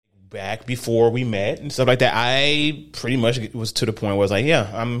back before we met and stuff like that, I pretty much was to the point where I was like,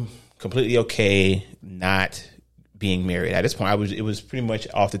 yeah, I'm completely okay not being married. At this point, it was pretty much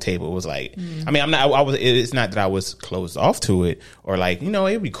off the table. It was like, I mean, it's not that I was closed off to it or like,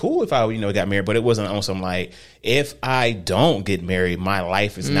 it'd be cool if I, got married, but it wasn't on some like, if I don't get married, my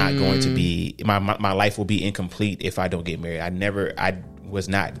life is not going to be, my life will be incomplete if I don't get married. I was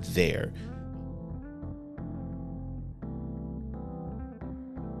not there.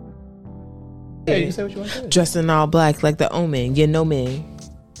 Yeah, you can say what you want to say. Dressed in all black like the Omen. You know me.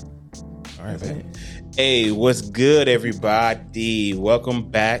 All right, man. Hey, what's good, everybody? Welcome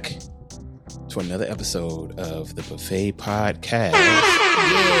back to another episode of the Buffet Podcast.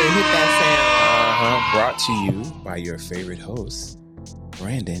 Yeah, hit that Brought to you by your favorite hosts,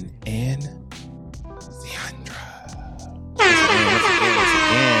 Brandon and Ziandra. Once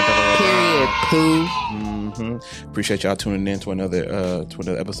again. Period. Pooh. Appreciate y'all tuning in to another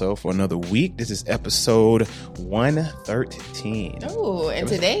episode for another week. This is episode 113. Oh, and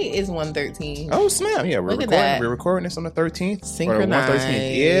today is 113. Oh snap! Yeah, we're recording this on the 13th. Synchronized.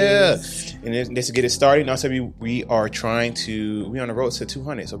 Yeah, and just to get it started. Also, we are on the road to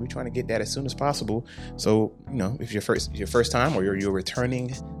 200, so we're trying to get that as soon as possible. So if your first time or you're a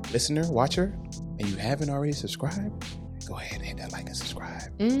returning listener, watcher, and you haven't already subscribed, go ahead and hit that like and subscribe.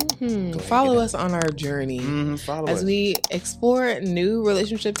 Follow us on our journey as we explore new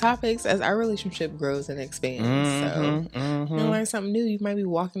relationship topics as our relationship grows and expands. So you learn something new. You might be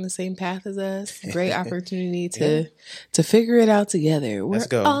walking the same path as us. Great opportunity to figure it out together. We're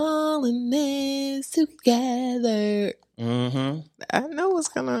all in this together. I know it's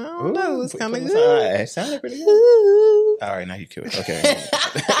kind of good. It sounded pretty good. All right, now you killed it. Okay.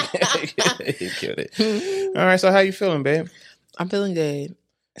 You killed it. All right, so how you feeling, babe? I'm feeling good.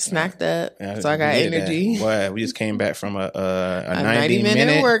 Snacked up, so I got energy. What? We just came back from a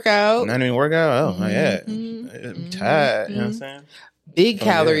 90-minute workout. 90-minute workout? Oh, yeah. I'm tired. You know what I'm saying? Big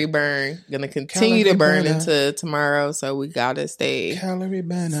calorie burn. Gonna continue to burn into tomorrow, so we gotta stay calorie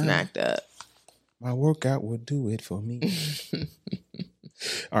burner. Snacked up. My workout will do it for me.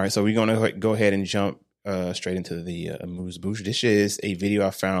 All right, so we're gonna go ahead and jump straight into the Amuse Bouche. This is a video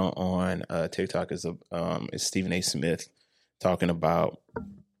I found on TikTok. It's Stephen A. Smith talking about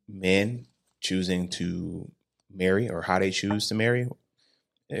men choosing to marry or how they choose to marry.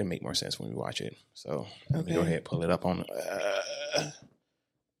 It'll make more sense when we watch it. So let me go ahead and pull it up on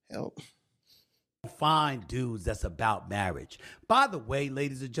help. Find dudes that's about marriage. By the way,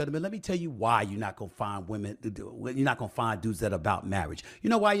 ladies and gentlemen, let me tell you why you're not gonna find dudes that are about marriage. You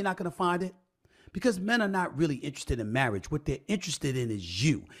know why you're not gonna find it? Because men are not really interested in marriage. What they're interested in is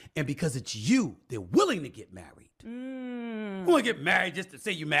you. And because it's you, they're willing to get married. You want to get married just to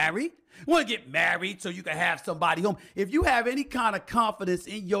say you're married? You want to get married so you can have somebody home? If you have any kind of confidence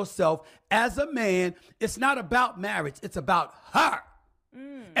in yourself as a man, it's not about marriage. It's about her.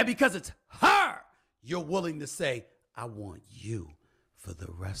 And because it's her, you're willing to say, I want you for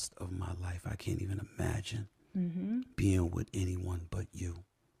the rest of my life. I can't even imagine being with anyone but you.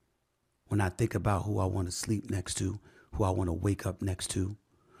 When I think about who I want to sleep next to, who I want to wake up next to,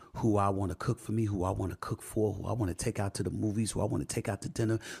 who I want to cook for me, who I want to cook for, who I want to take out to the movies, who I want to take out to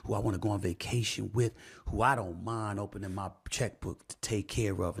dinner, who I want to go on vacation with, who I don't mind opening my checkbook to take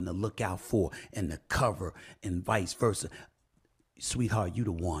care of and to look out for and to cover and vice versa. Sweetheart, you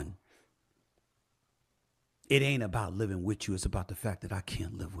the one. It ain't about living with you. It's about the fact that I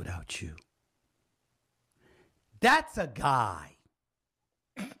can't live without you. That's a guy.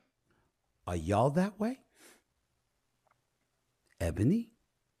 Are y'all that way? Ebony?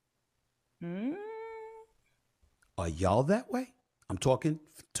 Are y'all that way? I'm talking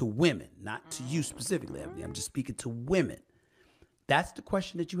to women, not to you specifically, Ebony. I'm just speaking to women. That's the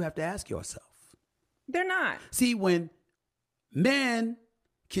question that you have to ask yourself. They're not. See, when men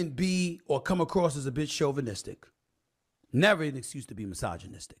can be or come across as a bit chauvinistic, never an excuse to be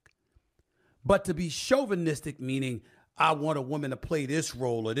misogynistic, but to be chauvinistic, meaning I want a woman to play this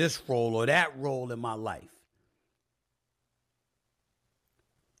role or that role in my life.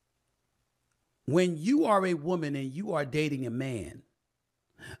 When you are a woman and you are dating a man,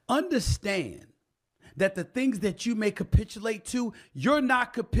 understand that the things that you may capitulate to, you're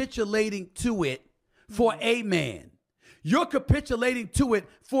not capitulating to it for a man. You're capitulating to it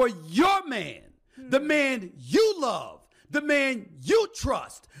for your man, the man you love, the man you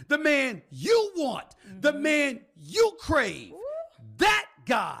trust, the man you want, the man you crave. That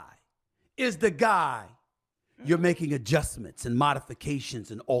guy is the guy you're making adjustments and modifications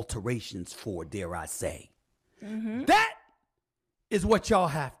and alterations for, dare I say. That is what y'all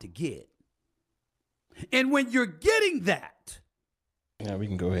have to get. And when you're getting that, Yeah, we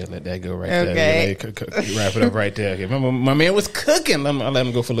can go ahead and let that go right there. Wrap it up right there. Okay. My man was cooking. I'll let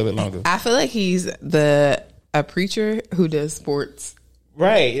him go for a little bit longer. I feel like he's a preacher who does sports.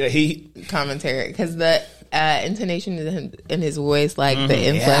 Right. He commentary because the intonation in his voice, like the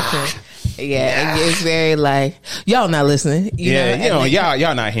inflection. Yeah, it's very like y'all not listening. You know?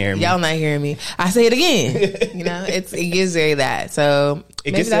 Y'all not hearing me. Y'all not hearing me. I say it again. It gives very that. So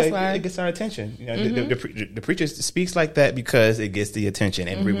it gets our attention. You know, the preacher speaks like that because it gets the attention,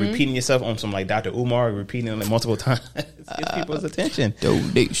 and repeating yourself on some like Dr. Umar, repeating it multiple times gets people's attention.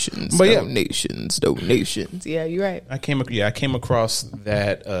 Donations. Yeah, you're right. I came across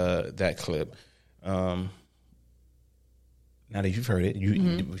that clip. Now that you've heard it,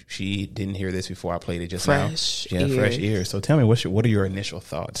 she didn't hear this before I played it just now. Fresh ears. So tell me, what are your initial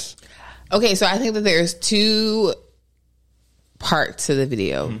thoughts? Okay, so I think that there's two parts to the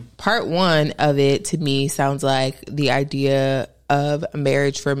video. Part one of it, to me, sounds like the idea of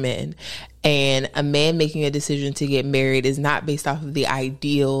marriage for men. And a man making a decision to get married is not based off of the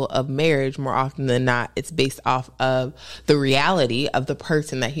ideal of marriage. More often than not, it's based off of the reality of the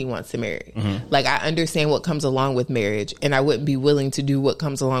person that he wants to marry. Like, I understand what comes along with marriage, and I wouldn't be willing to do what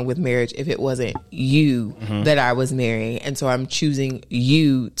comes along with marriage if it wasn't you that I was marrying. And so I'm choosing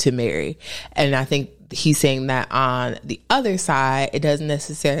you to marry. And I think he's saying that on the other side, it doesn't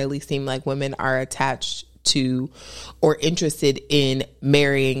necessarily seem like women are attached to or interested in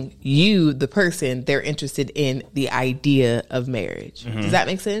marrying you, the person. They're interested in the idea of marriage. Does that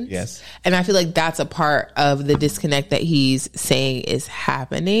make sense? Yes. And I feel like that's a part of the disconnect that he's saying is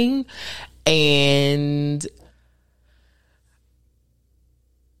happening. And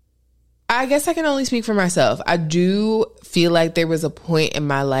I guess I can only speak for myself. I do feel like there was a point in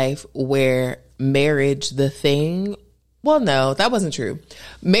my life where marriage, the thing, well, no, that wasn't true.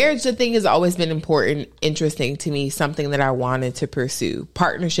 Marriage, the thing, has always been important, interesting to me, something that I wanted to pursue.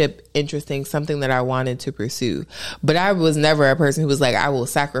 Partnership, interesting, something that I wanted to pursue. But I was never a person who was like, I will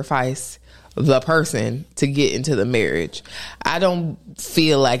sacrifice the person to get into the marriage. I don't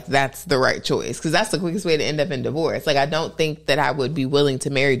feel like that's the right choice, because that's the quickest way to end up in divorce. Like, I don't think that I would be willing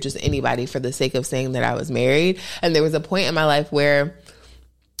to marry just anybody for the sake of saying that I was married. And there was a point in my life where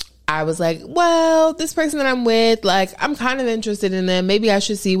I was like, well, this person that I'm with, like, I'm kind of interested in them. Maybe I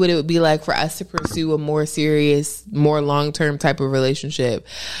should see what it would be like for us to pursue a more serious, more long-term type of relationship.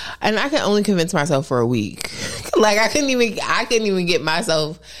 And I could only convince myself for a week. Like, I couldn't even get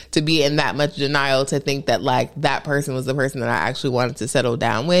myself to be in that much denial to think that, like, that person was the person that I actually wanted to settle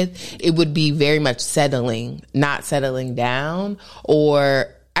down with. It would be very much settling, not settling down, or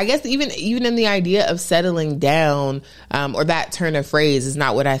I guess even in the idea of settling down, or that turn of phrase, is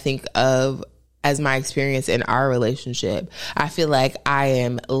not what I think of as my experience in our relationship. I feel like I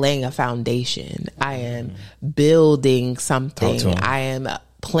am laying a foundation. I am building something. I am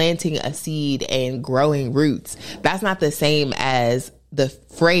planting a seed and growing roots. That's not the same as the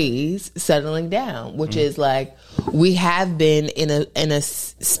phrase settling down, which is like, we have been in a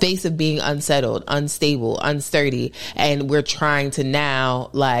space of being unsettled, unstable, unsturdy, and we're trying to now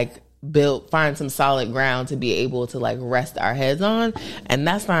like find some solid ground to be able to like rest our heads on. And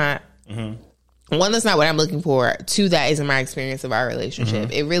that's not one, that's not what I'm looking for. Two, that isn't my experience of our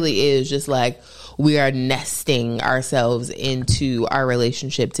relationship. It really is just like, we are nesting ourselves into our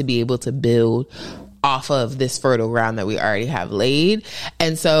relationship to be able to build off of this fertile ground that we already have laid.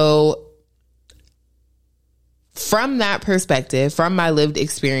 And so from that perspective, from my lived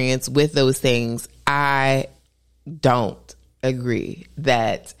experience with those things, I don't agree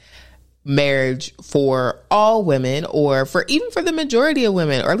that marriage for all women, or even for the majority of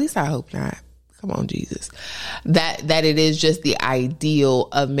women, or at least I hope not. Come on, Jesus. That it is just the ideal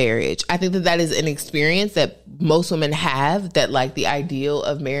of marriage. I think that is an experience that most women have, that like the ideal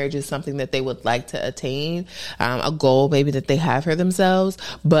of marriage is something that they would like to attain, a goal maybe that they have for themselves.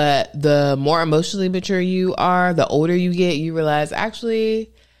 But the more emotionally mature you are, the older you get, you realize, actually,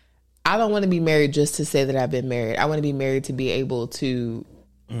 I don't want to be married just to say that I've been married. I want to be married to be able to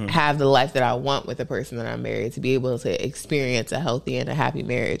have the life that I want with the person that I'm married, to be able to experience a healthy and a happy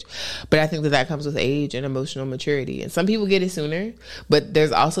marriage. But I think that comes with age and emotional maturity. And some people get it sooner, but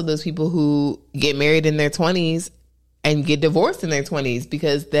there's also those people who get married in their 20s and get divorced in their 20s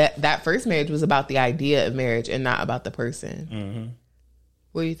because that first marriage was about the idea of marriage and not about the person.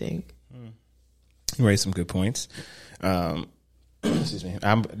 What do you think? You raised some good points. Excuse me.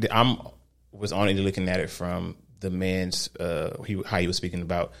 I'm was only looking at it from the man's how he was speaking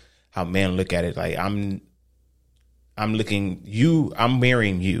about how men look at it. Like, I'm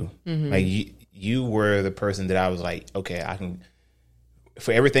marrying you. Like, you were the person that I was like, okay, I can,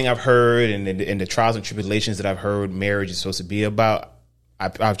 for everything I've heard and the trials and tribulations that I've heard marriage is supposed to be about,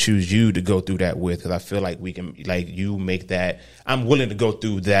 I choose you to go through that with, because I feel like we can, like, you make that. I'm willing to go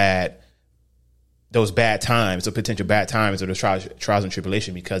through that, those bad times, the potential bad times, or the trials and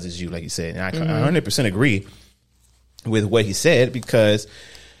tribulation, because it's you, like you said. And I 100% agree with what he said, because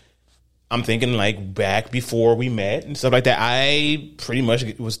I'm thinking, like, back before we met and stuff like that, I pretty much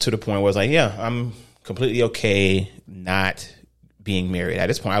was to the point where I was like, yeah, I'm completely okay not being married. At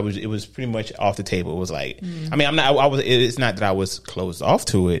this point, it was pretty much off the table. It was like, I mean, it's not that I was closed off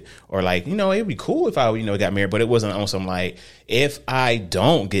to it, or like, it'd be cool if I, got married, but it wasn't on some like, if I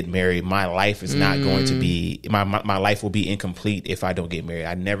don't get married, my life is not going to be, my life will be incomplete if I don't get married.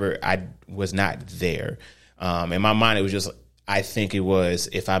 I was not there. In my mind, it was just, I think it was,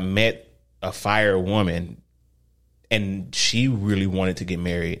 if I met a fire woman and she really wanted to get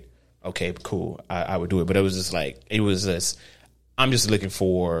married, okay, cool, I would do it. But it was just like, I'm just looking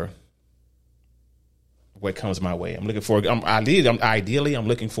for what comes my way. I'm looking for, ideally, I'm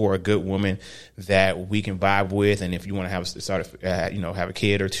looking for a good woman that we can vibe with. And if you want to have a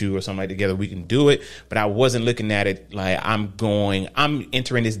kid or two or something like together, we can do it. But I wasn't looking at it like I'm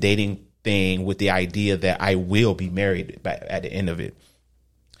entering this dating thing with the idea that I will be married at the end of it.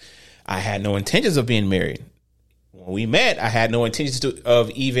 I had no intentions of being married. When we met, I had no intentions of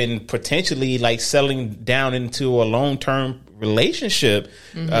even potentially like settling down into a long-term relationship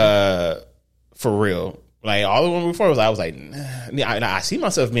for real. Like, all the one before I was like, I see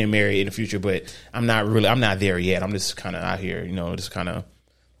myself being married in the future, but I'm not there yet. I'm just kind of out here, just kind of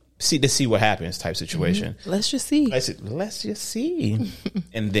see what happens type situation. Let's just see. Let's just see.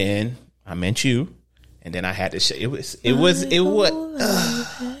 And then I met you, and then I had to it was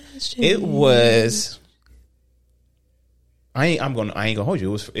I ain't gonna hold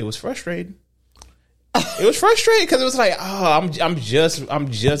you. It was frustrating. It was frustrating because it was like, I'm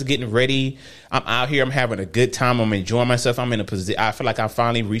just getting ready. I'm out here. I'm having a good time. I'm enjoying myself. I'm in a position. I feel like I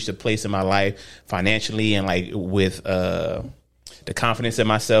finally reached a place in my life financially, and like with the confidence in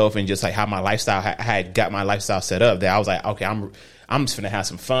myself, and just like how my lifestyle I had got my lifestyle set up, that I was like, okay, I'm just gonna have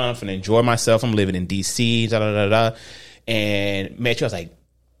some fun. I'm gonna enjoy myself. I'm living in DC, and met you. I was like,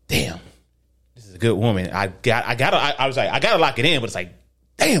 damn, this is a good woman. I was like, I gotta lock it in, but it's like,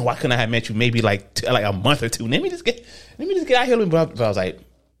 damn, why couldn't I have met you maybe like a month or two? Let me just get out here. But I was like,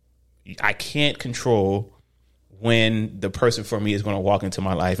 I can't control when the person for me is going to walk into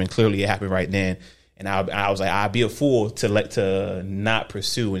my life, and clearly it happened right then. And I was like, I'd be a fool to not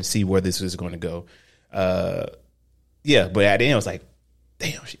pursue and see where this is going to go. Yeah, but at the end, I was like,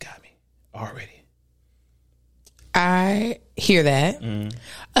 damn, she got me already. I hear that.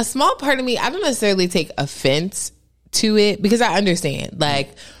 A small part of me, I don't necessarily take offense to it, because I understand,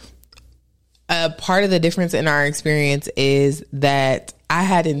 like, a part of the difference in our experience is that I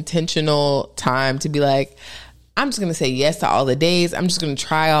had intentional time to be like, I'm just going to say yes to all the days. I'm just going to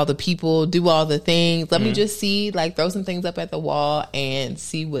try all the people, do all the things. Let me just see, like, throw some things up at the wall and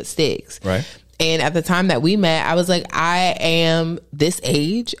see what sticks. Right. And at the time that we met, I was like, I am this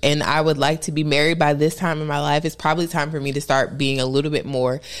age and I would like to be married by this time in my life. It's probably time for me to start being a little bit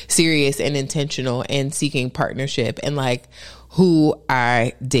more serious and intentional and seeking partnership, and like who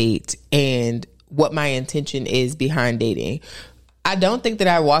I date and what my intention is behind dating. I don't think that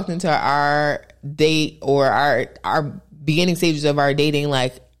I walked into our date or our beginning stages of our dating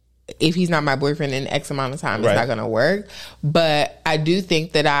like, if he's not my boyfriend in X amount of time, it's not going to work. But I do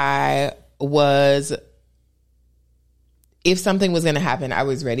think that if something was going to happen, I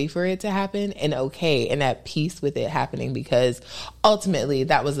was ready for it to happen and okay and at peace with it happening, because ultimately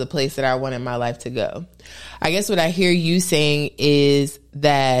that was the place that I wanted my life to go. I guess what I hear you saying is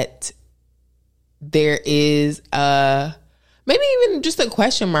that there is maybe even just a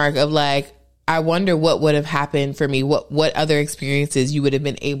question mark of like, I wonder what would have happened for me, what other experiences you would have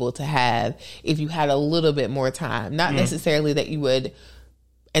been able to have if you had a little bit more time. Not necessarily that you would,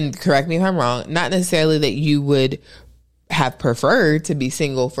 and correct me if I'm wrong, not necessarily that you would have preferred to be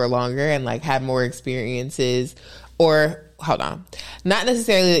single for longer and like have more experiences, or not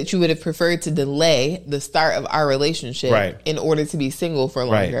necessarily that you would have preferred to delay the start of our relationship in order to be single for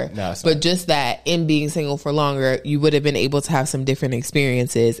longer, but just that in being single for longer, you would have been able to have some different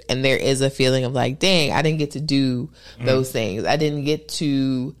experiences. And there is a feeling of like, dang, I didn't get to do those things. I didn't get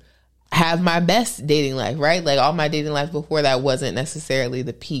to have my best dating life, right? Like all my dating life before that wasn't necessarily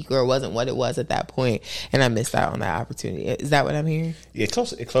the peak, or wasn't what it was at that point, and I missed out on that opportunity. Is that what I'm hearing? Yeah,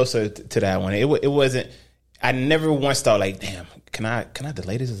 closer to that one. It wasn't. I never once thought like, damn, can I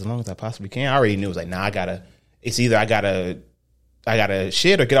delay this as long as I possibly can? I already knew it was like, nah, it's either I gotta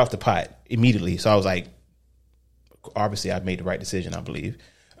shit or get off the pot immediately. So I was like, obviously I made the right decision, I believe.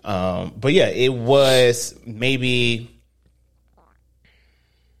 But yeah, it was maybe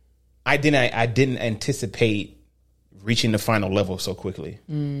I didn't anticipate reaching the final level so quickly.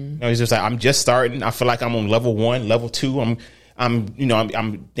 You know, it's just like I'm just starting. I feel like I'm on level 1, level 2. I'm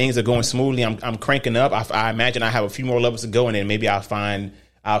things are going smoothly. I'm cranking up. I imagine I have a few more levels to go, and then maybe I'll find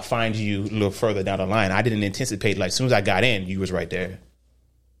you a little further down the line. I didn't anticipate, like, as soon as I got in, you was right there.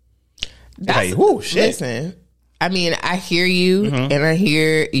 That's, like, whoo, shit. Listen, I mean, I hear you and I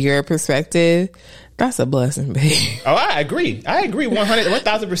hear your perspective. That's a blessing, babe. Oh, I agree.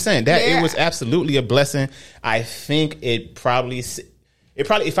 1,000%. That it was absolutely a blessing. I think it probably,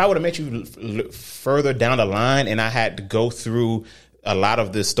 if I would have met you further down the line and I had to go through a lot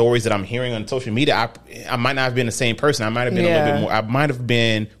of the stories that I'm hearing on social media, I might not have been the same person. I might have been a little bit more. I might have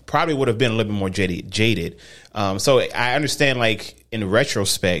been, probably would have been a little bit more jaded. So I understand, like, in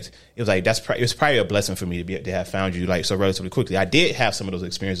retrospect, it was like it was probably a blessing for me to have found you, like, so relatively quickly. I did have some of those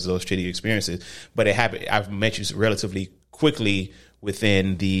experiences, those shitty experiences, but it happened. I've met you relatively quickly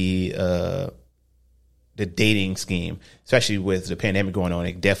within the dating scheme, especially with the pandemic going on.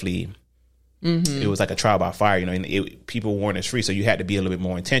 It definitely. It was like a trial by fire, you know, and people weren't as free, so you had to be a little bit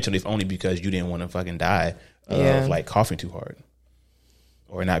more intentional, if only because you didn't want to fucking die of like coughing too hard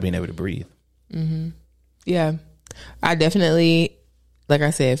or not being able to breathe. Yeah, I definitely, like I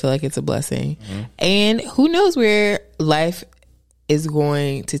said, feel like it's a blessing, and who knows where life is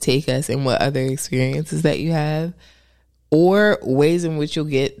going to take us and what other experiences that you have, or ways in which you'll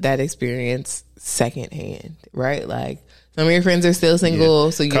get that experience secondhand, right? Like, some of your friends are still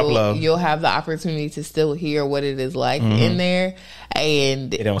single, so you'll have the opportunity to still hear what it is like in there,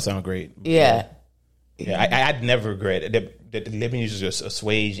 and it don't sound great. I'd never regret it. Let me just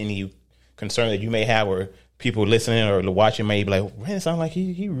assuage any concern that you may have, or people listening or watching may be like, "Man, it sounds like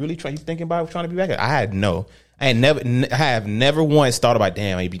he really he's thinking about trying to be back." I have never once thought about,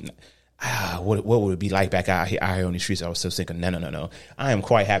 damn, maybe. What would it be like back out here on the streets? I was so thinking, no. I am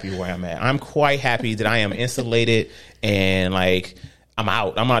quite happy where I'm at. I'm quite happy that I am insulated and, like, I'm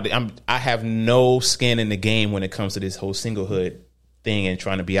out. I have no skin in the game when it comes to this whole singlehood thing and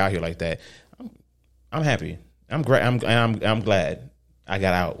trying to be out here like that. I'm happy. I'm great. I'm glad I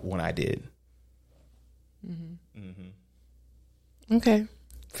got out when I did. Okay.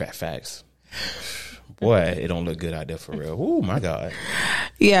 Facts. Boy, it don't look good out there for real. Oh my God.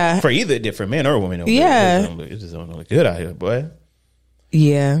 Yeah. For either different men or women. It just don't look good out here, boy.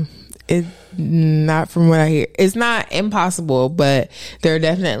 Yeah. It's not, from what I hear. It's not impossible, but there are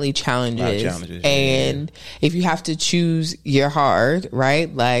definitely challenges. And if you have to choose your hard,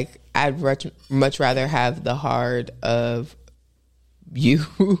 right? Like, I'd much rather have the hard of you,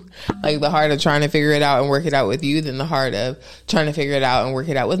 like the heart of trying to figure it out and work it out with you, than the heart of trying to figure it out and work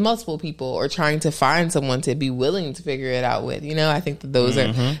it out with multiple people, or trying to find someone to be willing to figure it out with. You know, I think that those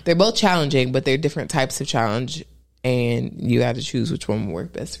they're both challenging, but they're different types of challenge, and you have to choose which one will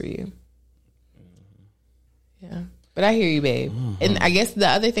work best for you. Yeah. But I hear you, babe. And I guess the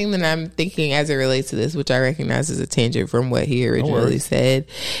other thing that I'm thinking as it relates to this, which I recognize is a tangent from what he originally said,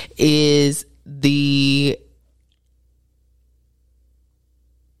 is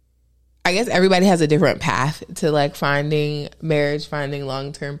I guess everybody has a different path to, like, finding marriage, finding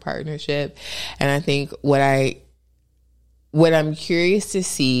long-term partnership. And I think what I'm curious to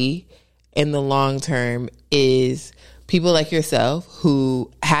see in the long term is people like yourself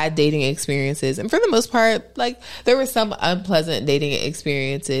who had dating experiences. And for the most part, like, there were some unpleasant dating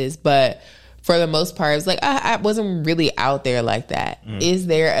experiences, but for the most part, it's like, I wasn't really out there like that. Is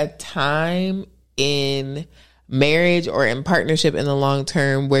there a time in marriage or in partnership in the long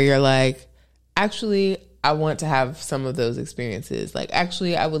term where you're like, actually, I want to have some of those experiences? Like,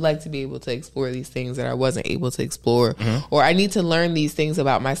 actually, I would like to be able to explore these things that I wasn't able to explore, or I need to learn these things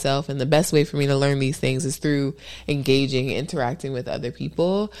about myself, and the best way for me to learn these things is through engaging, interacting with other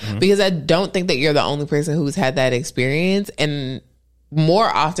people, because I don't think that you're the only person who's had that experience. And more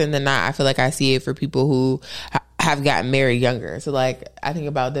often than not, I feel like I see it for people who have gotten married younger. So, like, I think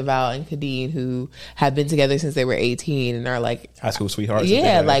about Deval and Khadeen, who have been together since they were 18 and are, like, high school sweethearts.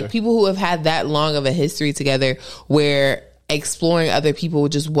 Yeah, like, people who have had that long of a history together where exploring other people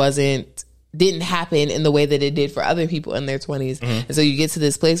just didn't happen in the way that it did for other people in their 20s. And so you get to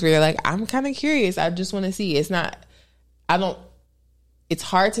this place where you're like, I'm kind of curious. I just want to see. It's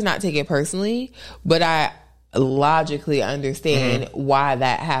hard to not take it personally, but I logically understand why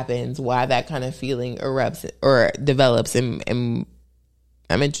that happens, why that kind of feeling erupts or develops, and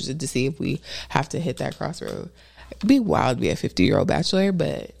I'm interested to see if we have to hit that crossroad. It'd be wild to be a 50-year-old bachelor,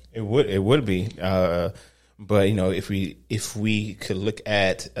 but it would be. But, you know, if we could look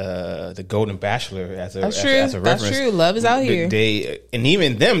at the Golden Bachelor as a reference, that's true. Love is out here. And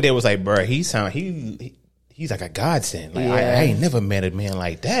even them, they was like, bro, he he's like a godsend. Like I ain't never met a man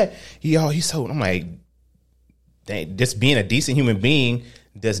like that. He's so. I'm like, dang, just being a decent human being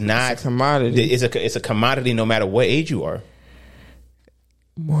does not. It's a commodity. It's a commodity no matter what age you are.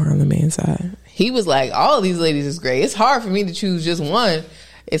 More on the man's side. He was like, all of these ladies is great. It's hard for me to choose just one.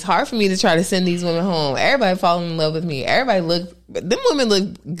 It's hard for me to try to send these women home. Everybody falling in love with me. Them women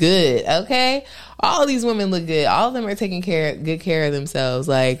look good, okay? All these women look good. All of them are taking good care of themselves.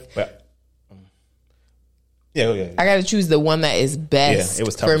 Like, I got to choose the one that is best it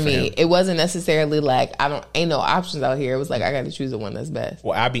was for me. It wasn't necessarily like ain't no options out here. It was like I got to choose the one that's best.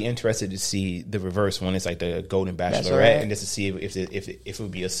 Well, I'd be interested to see the reverse one. It's like the Golden Bachelorette, and just to see if it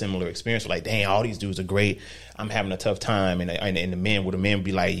would be a similar experience. Like, dang, all these dudes are great. I'm having a tough time, and the men would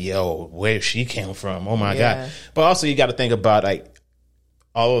be like, yo, where she came from? Oh my god! But also, you got to think about like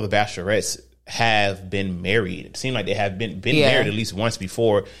all of the bachelorettes have been married. It seemed like they have been married at least once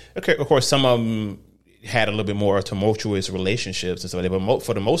before. Okay, of course, some of them had a little bit more tumultuous relationships and stuff like that, but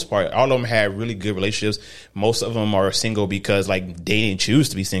for the most part, all of them had really good relationships. Most of them are single because like they didn't choose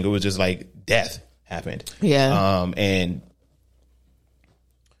to be single. It was just like death happened. And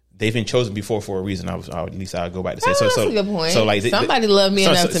they've been chosen before for a reason. At least I'll go back to say. That's a good point. So like somebody loved me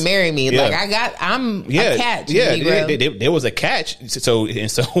enough to marry me. Like I'm a catch. There was a catch. So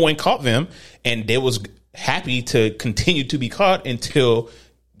someone caught them, and they was happy to continue to be caught until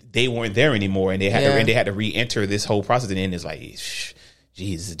they weren't there anymore, and they had to re-enter this whole process. And then it's like, geez,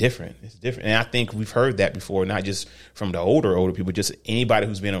 it's different. It's different. And I think we've heard that before, not just from the older people, just anybody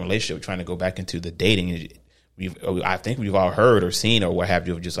who's been in a relationship trying to go back into the dating. I think we've all heard or seen or what have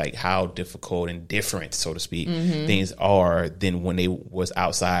you of just like how difficult and different, so to speak, things are than when they was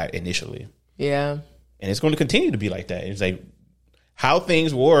outside initially. Yeah. And it's going to continue to be like that. It's like how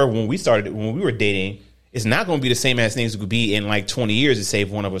things were when we were dating. It's not going to be the same as things could be in like 20 years to say if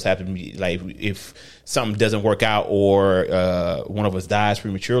one of us happen to be like if something doesn't work out or one of us dies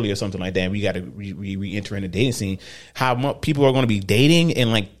prematurely or something like that. And we got to re-enter in the dating scene. How much people are going to be dating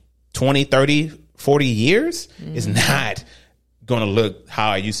in like 20, 30, 40 years is not going to look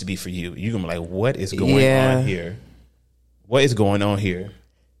how it used to be for you. You're going to be like, what is going on here? What is going on here?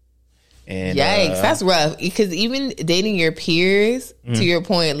 And, yikes, that's rough. Because even dating your peers, to your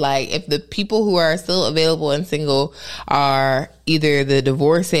point, like if the people who are still available and single are either the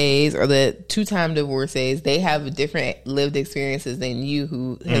divorcees or the two-time divorcees, they have different lived experiences than you,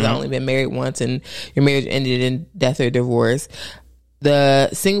 who has only been married once and your marriage ended in death or divorce.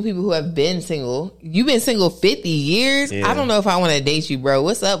 The single people who have been single, you've been single 50 years. I don't know if I want to date you, bro.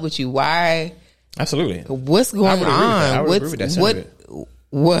 What's up with you? Why? Absolutely. What's going on?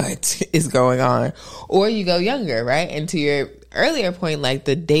 What is going on? Or you go younger, right? And to your earlier point, like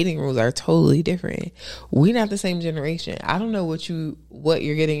the dating rules are totally different. We're not the same generation. I don't know what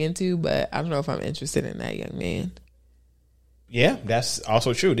you're getting into, but I don't know if I'm interested in that young man. Yeah, that's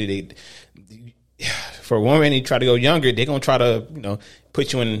also true. For a woman, you try to go younger, they're gonna try to,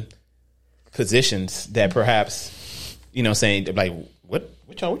 put you in positions that perhaps, saying like, what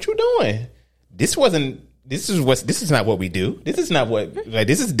you doing? This is not what we do. This is not what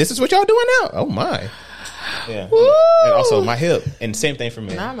this is what y'all doing now. Oh my. Yeah. Woo! And also my hip. And same thing for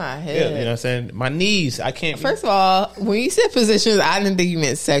me. Not my hip. Yeah, you know what I'm saying? My knees. I can't. First of all, when you said positions, I didn't think you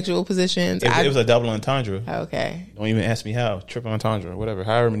meant sexual positions. It was a double entendre. Okay. Don't even ask me how. Triple entendre, whatever.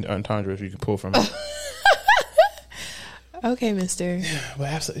 However entendre if you can pull from it. Okay, mister. Yeah,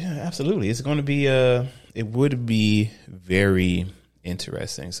 well, absolutely. It's going to be it would be very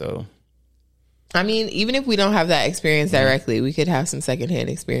interesting. So I mean, even if we don't have that experience directly, we could have some secondhand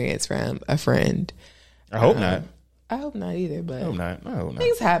experience from a friend. I hope not. I hope not either, but I hope not.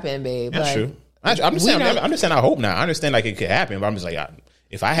 Things happen, babe. That's true. I'm just saying I hope not. I understand like it could happen, but I'm just like,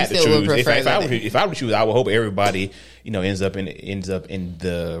 if I had to choose, if I would choose, I would hope everybody, ends up in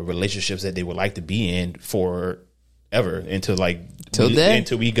the relationships that they would like to be in forever until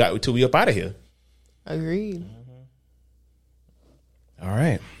we up out of here. Agreed. All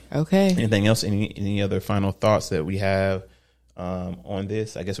right. Okay. Anything else? Any other final thoughts that we have on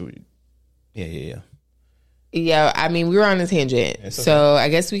this? I guess Yeah, I mean, we were on a tangent. Okay. So I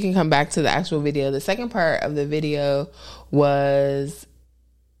guess we can come back to the actual video. The second part of the video was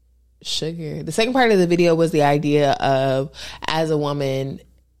sugar. The second part of the video was the idea of, as a woman,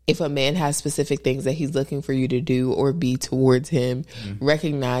 if a man has specific things that he's looking for you to do or be towards him,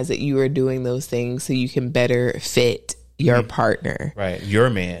 recognize that you are doing those things so you can better fit your partner. Right. Your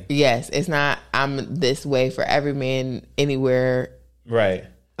man. Yes. It's not, I'm this way for every man anywhere. Right.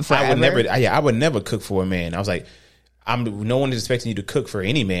 Forever. I would never cook for a man. I was like, no one is expecting you to cook for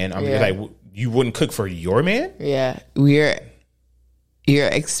any man. I'm like, you wouldn't cook for your man? Yeah. you're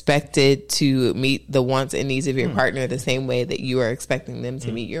expected to meet the wants and needs of your partner the same way that you are expecting them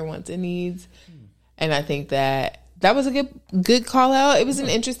to meet your wants and needs. And I think that was a good call out. It was an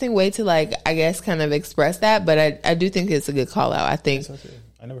interesting way to, like, I guess, kind of express that, but I do think it's a good call out. I think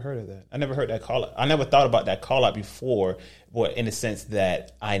I never heard of that. I never heard that call out. I never thought about that call out before, but in the sense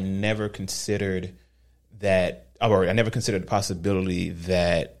that I never considered that, or I never considered the possibility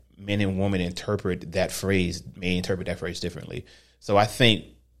that men and women may interpret that phrase differently. So I think,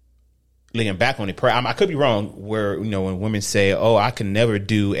 looking back on it, I could be wrong, where, you know, when women say, "Oh, I can never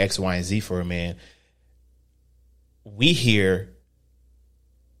do X, Y, and Z for a man," we hear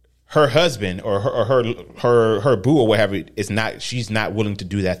her husband or her boo or whatever she's not willing to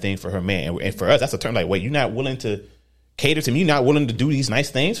do that thing for her man. And for us, that's a term like, wait, you're not willing to cater to me? You're not willing to do these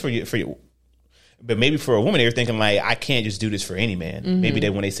nice things for you? But maybe for a woman, they're thinking like, I can't just do this for any man. Mm-hmm. Maybe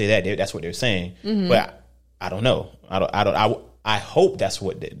when they say that, that's what they're saying. Mm-hmm. But I don't know. I hope that's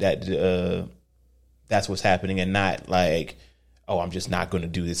that's what's happening, and not like, oh, I'm just not going to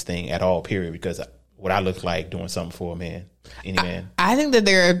do this thing at all, period, because what I look like doing something for a man, any man. I think that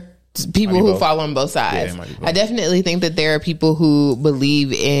there are people who fall on both sides. Yeah, I definitely think that there are people who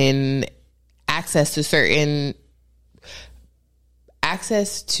believe in access to certain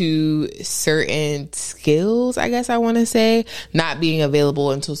skills, I guess I want to say, not being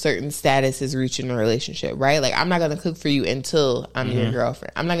available until certain status is reached in a relationship, right? Like, I'm not going to cook for you until I'm your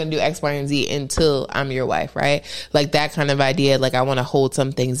girlfriend. I'm not going to do X, Y, and Z until I'm your wife, right? Like, that kind of idea. Like, I want to hold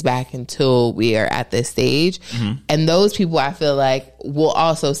some things back until we are at this stage. Mm-hmm. And those people, I feel like, will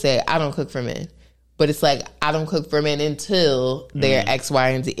also say, I don't cook for men. But it's like, I don't cook for men until they're X, Y,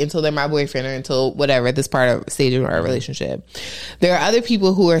 and Z, until they're my boyfriend, or until whatever, this part of stage of our relationship. There are other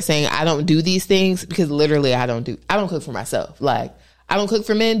people who are saying, I don't do these things because literally I don't cook for myself. Like, I don't cook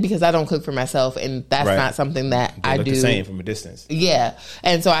for men because I don't cook for myself, and that's not something that I do. The same from a distance. Yeah.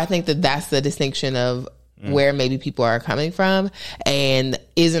 And so I think that that's the distinction of where maybe people are coming from, and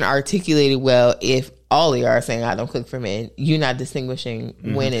isn't articulated well if all of you are saying, I don't cook for men. You're not distinguishing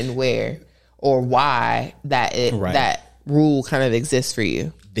when and where, or why that rule kind of exists for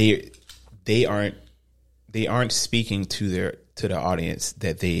you. They aren't speaking to the audience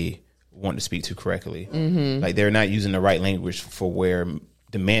that they want to speak to correctly. Mm-hmm. Like, they're not using the right language for where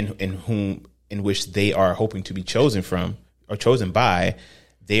the man in which they are hoping to be chosen from or chosen by,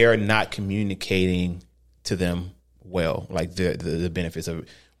 they are not communicating to them well, like the benefits of it.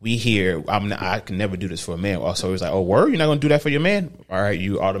 We hear, I can never do this for a man. Also, it's like, oh, word? You're not going to do that for your man? All right,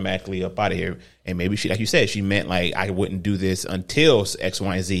 you automatically up out of here. And maybe she, like you said, she meant like, I wouldn't do this until X,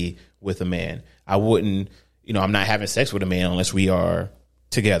 Y, and Z with a man. I wouldn't, I'm not having sex with a man unless we are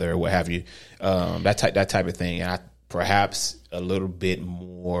together or what have you. That type of thing. And perhaps a little bit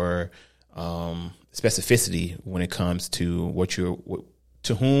more specificity when it comes to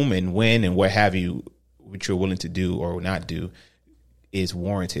to whom and when and what have you, what you're willing to do or not do, is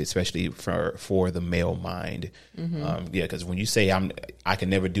warranted, especially for the male mind. Mm-hmm. Because when you say I can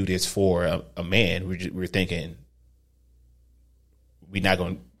never do this for a man, we're thinking we're not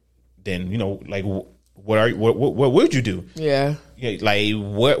going. Then like what would you do? Yeah, like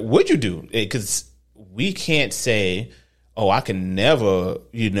what would you do? Because we can't say, oh, I can never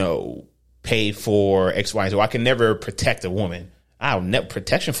pay for X, Y, and Z. I can never protect a woman. I'll never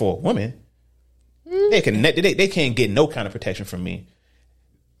protection for a woman. Mm-hmm. They can't get no kind of protection from me.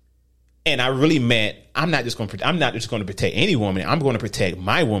 And I really meant I'm not just going to protect any woman. I'm going to protect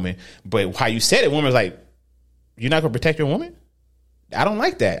my woman. But how you said it, woman's like, you're not going to protect your woman? I don't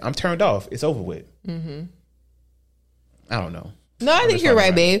like that. I'm turned off. It's over with. Mm-hmm. I don't know. No, I think you're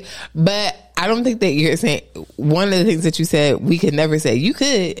right, babe. But I don't think that you're saying one of the things that you said we could never say. You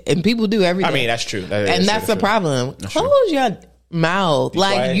could, and people do every day. I mean, that's true. That's the problem. Close your mouth.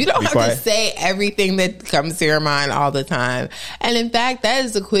 Like, you don't have to say everything that comes to your mind all the time. And in fact, that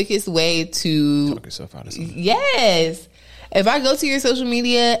is the quickest way to talk yourself out of something. Yes. If I go to your social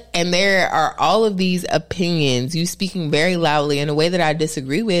media and there are all of these opinions, you speaking very loudly in a way that I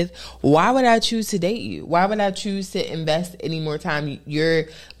disagree with, why would I choose to date you? Why would I choose to invest any more time? You're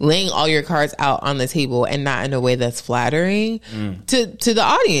laying all your cards out on the table and not in a way that's flattering to the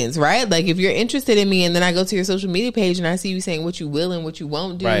audience, right? Like, if you're interested in me and then I go to your social media page and I see you saying what you will and what you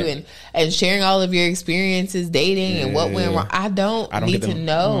won't do, right, and sharing all of your experiences dating and what went wrong, I don't need to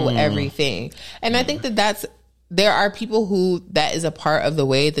know everything. And I think that there are people who that is a part of the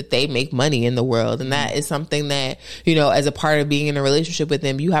way that they make money in the world. And that is something that, as a part of being in a relationship with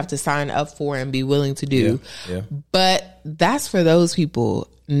them, you have to sign up for and be willing to do. Yeah. But that's for those people.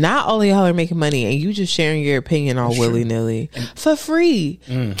 Not all of y'all are making money and you just sharing your opinion all willy-nilly for free.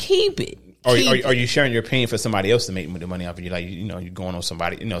 Keep it. Are you sharing your opinion for somebody else to make the money off of you? Like, you're going on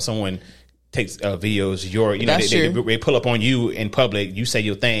somebody, someone takes videos, they pull up on you in public, you say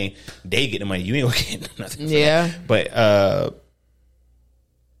your thing, they get the money, you ain't gonna get nothing for that. But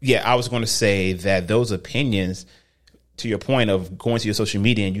I was going to say that those opinions, to your point of going to your social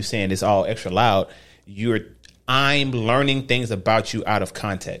media and you saying it's all extra loud, I'm learning things about you out of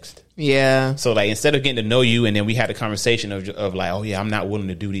context. Yeah. So like, instead of getting to know you, and then we had a conversation of like, oh yeah, I'm not willing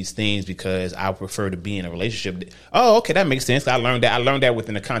to do these things because I prefer to be in a relationship. Oh, okay, that makes sense. I learned that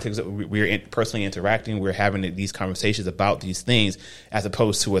within the context of we're personally interacting. We're having these conversations about these things, as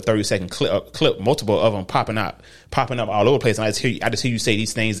opposed to a 30-second clip, multiple of them popping up all over the place. And I just hear you say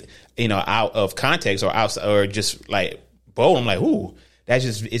these things, out of context or just like bold. I'm like, ooh, that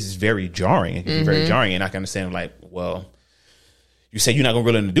is very jarring. It can be very jarring, and I can understand like, well, you say you're not going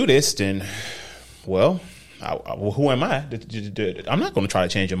to really do this, then, well, who am I? I'm not going to try to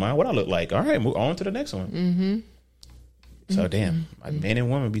change your mind. What I look like? All right, move on to the next one. Mm-hmm. So, damn, men and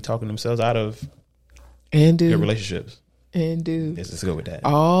women be talking themselves out of good relationships. And do let's go with that.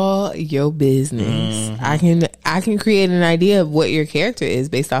 All your business. Mm-hmm. I can create an idea of what your character is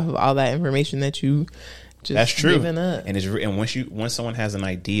based off of all that information that you just That's true. Given up. And once someone has an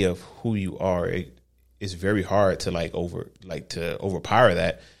idea of who you are, it's very hard to overpower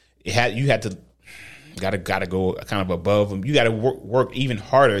that. You had to gotta go kind of above them. You got to work even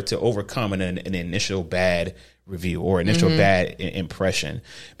harder to overcome an initial bad review or initial bad impression,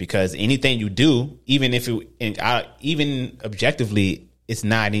 because anything you do, even if even objectively, it's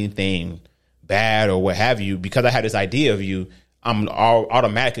not anything bad or what have you. Because I had this idea of you, I'm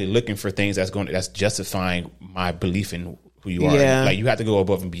automatically looking for things that's justifying my belief in who you are. Yeah. Like, you have to go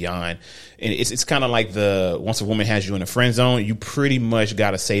above and beyond. And it's kind of like once a woman has you in a friend zone, you pretty much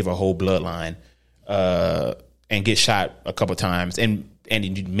got to save a whole bloodline and get shot a couple times. And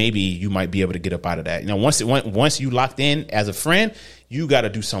maybe you might be able to get up out of that. Once you locked in as a friend, you got to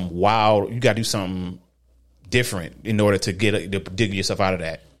do something wild. You got to do something different in order to dig yourself out of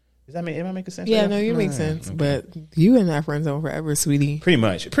that. Am I making sense? Yeah, no, you make sense. Okay. But you in that friend zone forever, sweetie. Pretty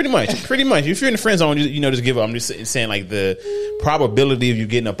much. If you're in the friend zone, just give up. I'm just saying, like, the probability of you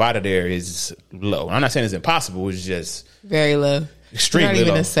getting up out of there is low. I'm not saying it's impossible. It's just very low. Extremely low. You're not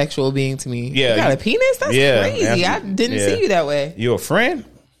even a sexual being to me. Yeah, you got a penis? That's crazy. I didn't see you that way. You're a friend?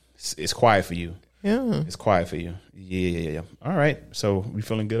 It's quiet for you. Yeah. It's quiet for you. Yeah. All right. So we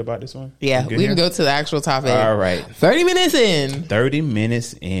feeling good about this one? Yeah. We can go to the actual topic. All right. 30 minutes in. 30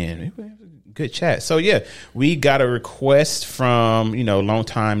 minutes in. Good chat. So yeah, we got a request from,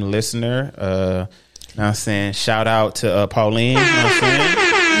 longtime listener. Know what I'm saying? Shout out to Pauline. You know what I'm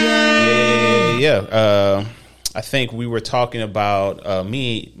saying? Yeah. I think we were talking about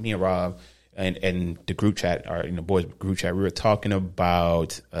me and Rob and the group chat, or boys group chat. We were talking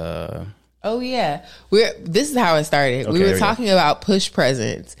about oh yeah, this is how it started. Okay, we were talking about push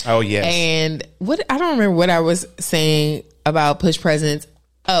presents. Oh yes. And I don't remember what I was saying about push presents.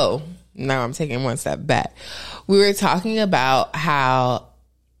 Oh, now I'm taking one step back. We were talking about how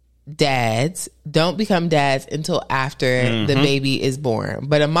dads don't become dads until after the baby is born,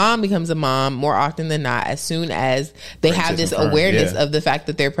 but a mom becomes a mom more often than not as soon as they have this awareness of the fact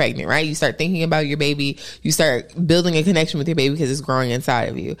that they're pregnant, right? You start thinking about your baby, you start building a connection with your baby because it's growing inside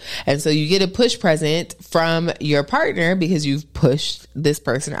of you. And so you get a push present from your partner because you've pushed this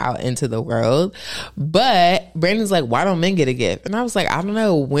person out into the world. But Brandon's like, why don't men get a gift? And I was like, I don't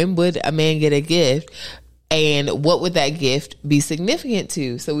know, when would a man get a gift? And what would that gift be significant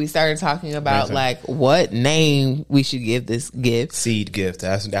to? So we started talking about like what name we should give this gift. Seed gift.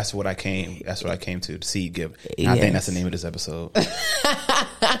 That's what I came to. The seed gift. Yes. I think that's the name of this episode.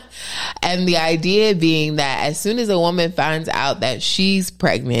 And the idea being that as soon as a woman finds out that she's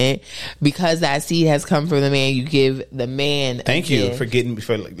pregnant, because that seed has come from the man, you give the man. Thank you for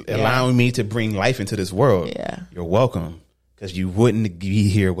allowing me to bring life into this world. Yeah, you're welcome, because you wouldn't be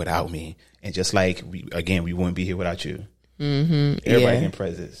here without me. And just like, we wouldn't be here without you. Mm-hmm. Everybody in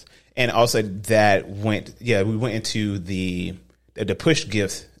presence. And also we went into the push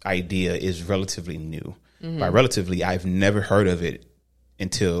gift idea is relatively new. Mm-hmm. By relatively, I've never heard of it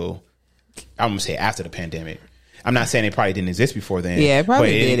until, I'm going to say, after the pandemic. I'm not saying it probably didn't exist before then. Yeah, it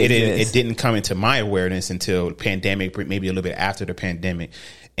probably did exist. It didn't come into my awareness until pandemic, maybe a little bit after the pandemic.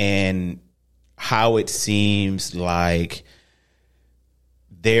 And how it seems like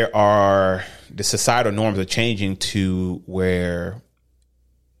the societal norms are changing to where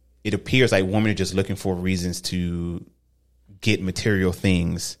it appears like women are just looking for reasons to get material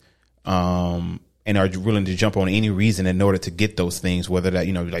things, and are willing to jump on any reason in order to get those things, whether that,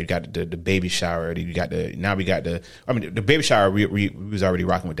 like you got the baby shower, the baby shower, we was already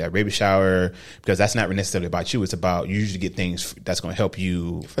rocking with that baby shower, because that's not necessarily about you. It's about, you usually get things that's going to help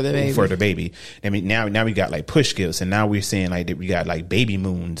you for the baby. I mean, now we got like push gifts, and now we're saying like that we got like baby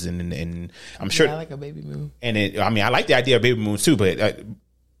moons, and I'm sure I like a baby moon. And I like the idea of baby moons too,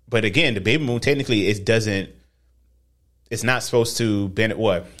 but again, the baby moon technically it's not supposed to bend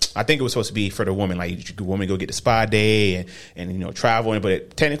what. I think it was supposed to be for the woman, like the woman go get the spa day and travel.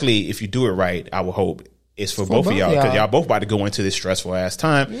 But technically, if you do it right, I would hope it's for both of y'all, because y'all both about to go into this stressful ass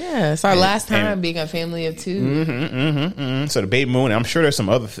time. Yeah, it's our last time being a family of two. So the baby moon, I'm sure there's some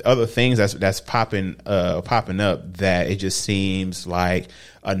other things that's popping up that it just seems like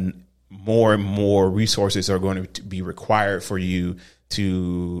more and more resources are going to be required for you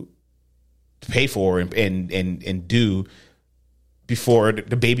to pay for and do before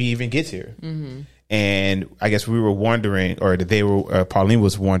the baby even gets here. And I guess we were wondering, or Pauline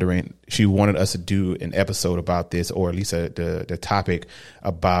was wondering, she wanted us to do an episode about this, or at least the topic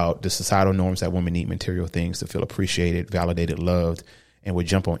about the societal norms that women need material things to feel appreciated, validated, loved, and would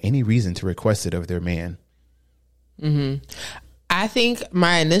jump on any reason to request it of their man. I think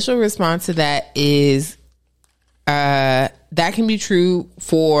my initial response to that is that can be true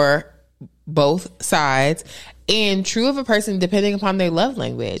for both sides, and true of a person depending upon their love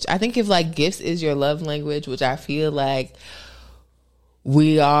language. I think if like gifts is your love language, which I feel like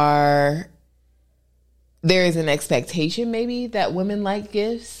there is an expectation maybe that women like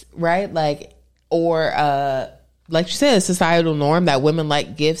gifts, right? Like, or like you said, a societal norm that women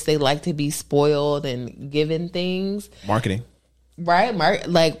like gifts. They like to be spoiled and given things. Marketing. Right,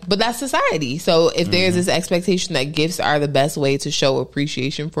 but that's society. So if there's this expectation that gifts are the best way to show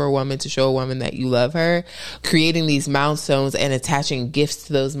appreciation for a woman, to show a woman that you love her, creating these milestones and attaching gifts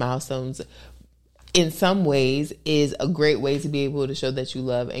to those milestones in some ways is a great way to be able to show that you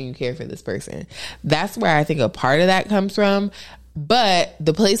love and you care for this person. That's where I think a part of that comes from. But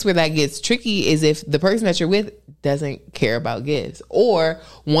the place where that gets tricky is if the person that you're with doesn't care about gifts or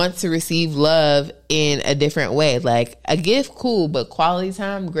wants to receive love in a different way. Like a gift, cool, but quality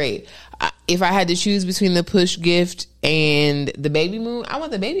time, great. If I had to choose between the push gift and the baby moon, I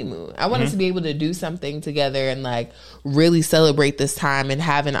want the baby moon. I want us to be able to do something together and like really celebrate this time and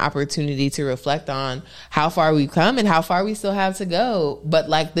have an opportunity to reflect on how far we've come and how far we still have to go. But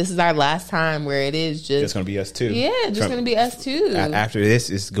like, this is our last time where it is just going to be us two. Yeah, just going to be us two. After this,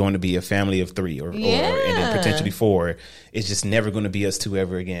 it's going to be a family of three or and then potentially four. It's just never going to be us two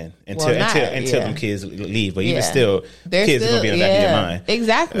ever again until them kids leave. But even still, kids are going to be in the back of your mind.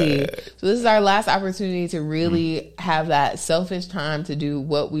 Exactly. So this is our last opportunity to really have that selfish time to do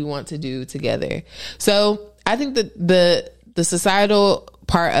what we want to do together. So I think that the societal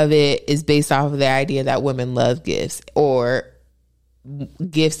part of it is based off of the idea that women love gifts, or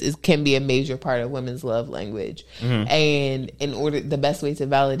gifts can be a major part of women's love language. And the best way to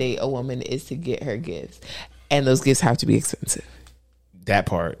validate a woman is to get her gifts. And those gifts have to be expensive. That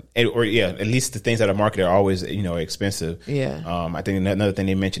part, at least the things that are marketed are always, expensive. Yeah. I think another thing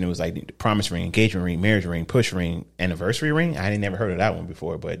they mentioned, it was like the promise ring, engagement ring, marriage ring, push ring, anniversary ring. I had never heard of that one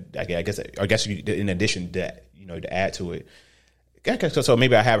before, but I guess you, in addition to that, to add to it. So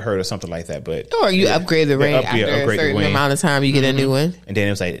maybe I have heard of something like that, but or you upgrade the ring after a certain amount of time, you get a new one. And then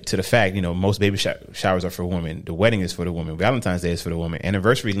it was like, to the fact, most baby showers are for women. The wedding is for the woman. Valentine's Day is for the woman.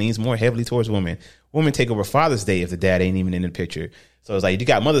 Anniversary leans more heavily towards women. Women take over Father's Day if the dad ain't even in the picture. So it's like, you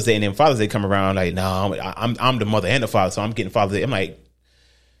got Mother's Day and then Father's Day come around. Like, no, I'm the mother and the father, so I'm getting Father's Day. I'm like,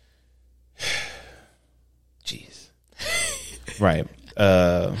 jeez, right?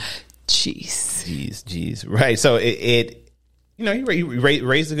 Jeez, right? So it you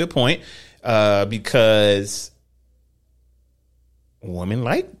raised a good point, because women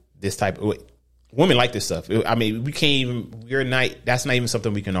like this women like this stuff. I mean, that's not even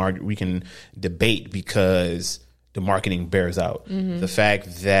something we can argue, we can debate, because the marketing bears out. The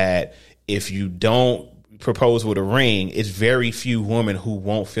fact that if you don't propose with a ring, it's very few women who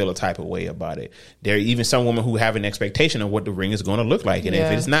won't feel a type of way about it. There are even some women who have an expectation of what the ring is going to look like. And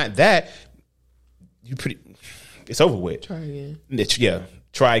if it's not that, it's over with. Try again.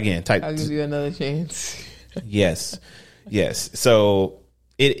 Try again. I'll give you another chance. Yes. So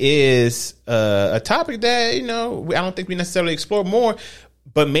it is a topic that, I don't think we necessarily explore more,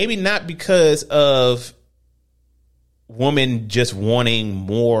 but maybe not because of women just wanting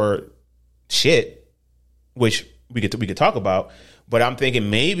more shit, which we could talk about, but I'm thinking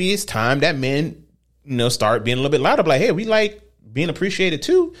maybe it's time that men, start being a little bit louder, like, hey, we like being appreciated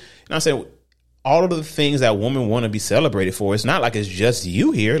too. And I'm saying, all of the things that women want to be celebrated for. It's not like it's just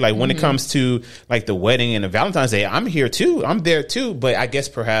you here. Like when it comes to like the wedding and the Valentine's Day, I'm here too. I'm there too. But I guess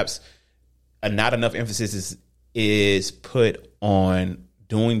perhaps not enough emphasis is put on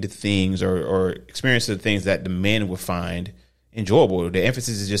doing the things or experiencing the things that the men would find enjoyable. The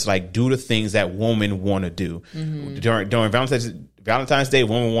emphasis is just like do the things that women want to do. During Valentine's Day,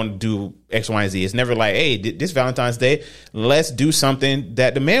 women want to do X, Y, and Z. It's never like, hey, this Valentine's Day, let's do something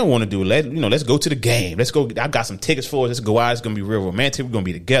that the man want to do. Let's go to the game. Let's go. I got some tickets for us. Let's go out. It's gonna be real romantic. We're gonna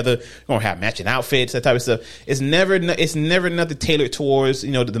be together. We're gonna have matching outfits, that type of stuff. It's never nothing tailored towards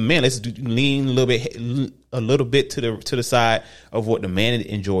the man. Let's lean a little bit to the side of what the man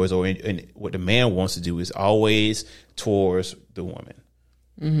enjoys or what the man wants to do. Is always towards the woman,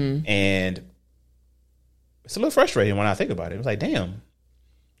 and it's a little frustrating when I think about it. It's like, damn,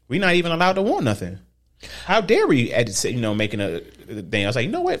 we're not even allowed to want nothing. How dare we making a thing? I was like,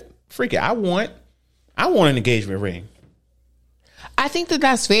 you know what? Freak it. I want an engagement ring. I think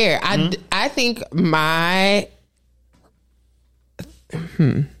that's fair. I think I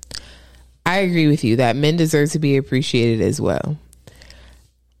agree with you that men deserve to be appreciated as well.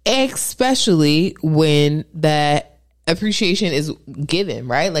 Especially when that appreciation is given,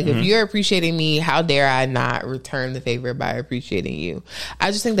 right? Like if you're appreciating me, how dare I not return the favor by appreciating you?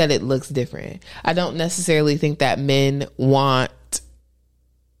 I just think that it looks different. I don't necessarily think that men want,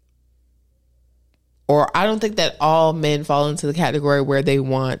 or I don't think that all men fall into the category where they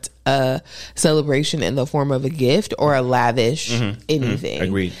want a celebration in the form of a gift or a lavish anything.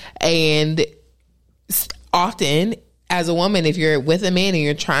 Agreed. And often, as a woman, if you're with a man and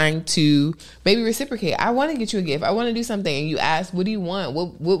you're trying to maybe reciprocate, I want to get you a gift, I want to do something, and you ask, what do you want?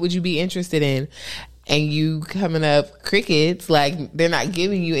 What would you be interested in? And you coming up crickets, like they're not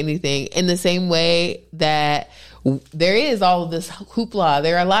giving you anything. In the same way that there is all of this hoopla,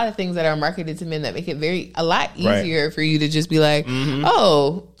 there are a lot of things that are marketed to men that make it a lot easier for you to just be like,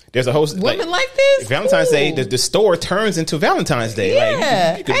 oh, there's a host women like this. Valentine's Day, the store turns into Valentine's Day.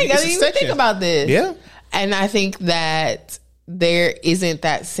 Yeah, I ain't gotta even think about this. Yeah. And I think that there isn't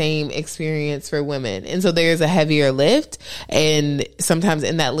that same experience for women. And so there's a heavier lift. And sometimes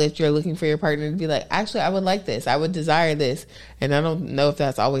in that lift, you're looking for your partner to be like, actually, I would like this. I would desire this. And I don't know if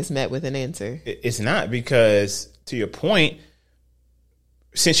that's always met with an answer. It's not, because to your point,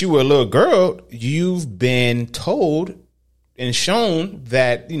 since you were a little girl, you've been told and shown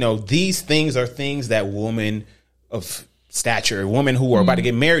that, these things are things that women of stature, women who are about to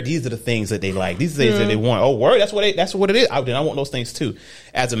get married, these are the things that they like. These are the things that they want. Oh, word, that's what it is. I want those things too.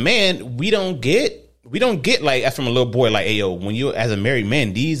 As a man, we don't get like from a little boy like, hey, yo, when you as a married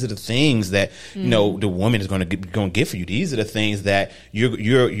man, these are the things that the woman is going to get for you. These are the things that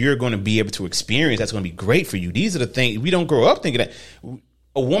you're going to be able to experience. That's going to be great for you. These are the things we don't grow up thinking that.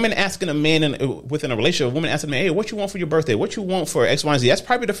 A woman asking a man within a relationship, a woman asking a man, hey, what you want for your birthday? What you want for X, Y, and Z? That's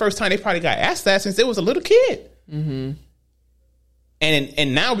probably the first time they probably got asked that since they was a little kid.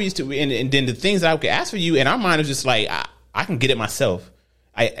 And now we used to, and then the things that I could ask for you in our mind is just like, I can get it myself.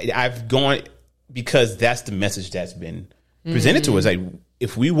 I've gone, because that's the message that's been presented to us. Like,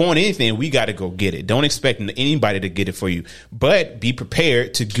 if we want anything, we got to go get it. Don't expect anybody to get it for you, but be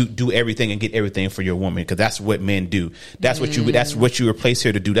prepared to do everything and get everything for your woman, because that's what men do. That's what you were placed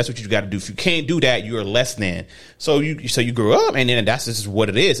here to do. That's what you got to do. If you can't do that, you're less than. So you grew up, and then that's just what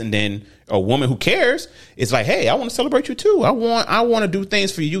it is. And then a woman who cares is like, hey, I want to celebrate you too. I want to do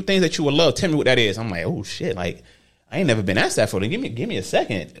things for you, things that you would love. Tell me what that is. I'm like, oh shit, like, I ain't never been asked that for. Give me a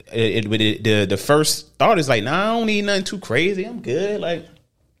second. The first thought is like, nah, I don't need nothing too crazy. I'm good. Like,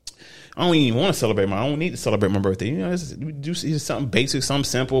 I don't even want to celebrate I don't need to celebrate my birthday. It's something basic, something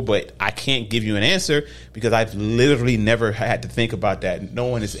simple, but I can't give you an answer because I've literally never had to think about that. No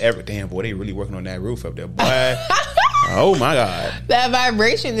one has ever, damn, boy, they really working on that roof up there, boy. Oh my God. That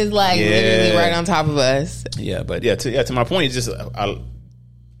vibration is like literally right on top of us. Yeah, but to my point, it's just,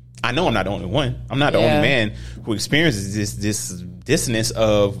 I know I'm not the only one. I'm not the only man who experiences this dissonance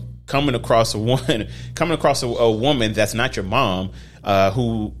of coming across a woman that's not your mom,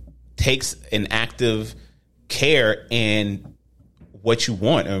 who takes an active care in what you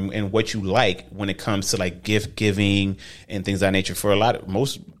want and what you like when it comes to like gift giving and things of that nature. For a lot of men,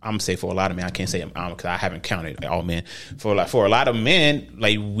 I can't say because I haven't counted all men. For a lot of men,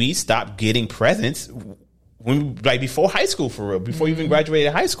 like, we stopped getting presents before high school, for real, before you even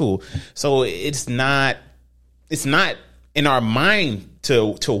graduated high school. So it's not in our mind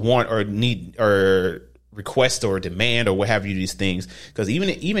to want or need or request or demand or what have you these things. Because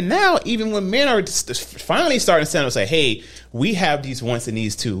even now, even when men are finally starting to stand up and say, hey, we have these wants and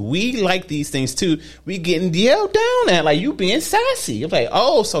needs too. We like these things too. We getting yelled down at like you being sassy. I'm like,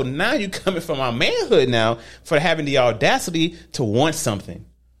 oh, so now you coming from our manhood now for having the audacity to want something.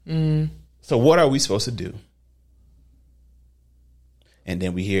 So what are we supposed to do? And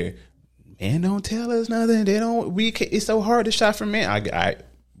then we hear, men don't tell us nothing. It's so hard to shop for men.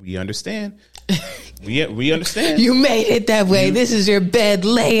 We understand. We understand. You made it that way. This is your bed.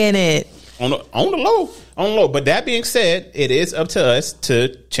 Lay in it. On the low. But that being said, it is up to us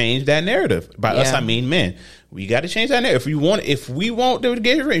to change that narrative. By us, I mean men. We got to change that narrative. If we want to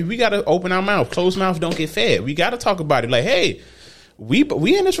get it, we got to open our mouth. Closed mouths don't get fed. We got to talk about it. Like, hey, we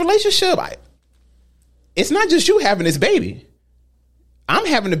in this relationship. It's not just you having this baby. I'm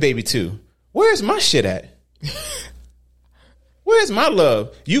having a baby too. Where's my shit at? Where's my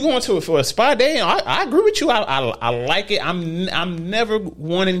love? You going to it for a spa day? And I agree with you. I like it. I'm never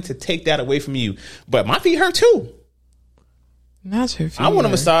wanting to take that away from you. But my feet hurt too. Not your feet. I want a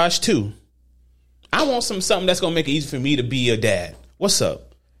massage too. I want something that's gonna make it easy for me to be a dad. What's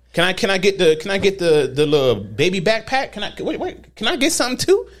up? Can I get the little baby backpack? Can I get something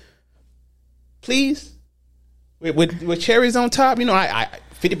too? Please. With cherries on top, I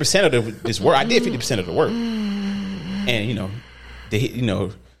 50% of this work. I did 50% of the work, and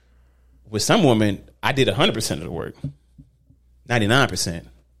with some women, I did 100% of the work, 99%.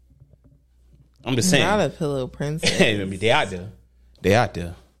 I'm just saying, not a pillow princess. I mean, they out there.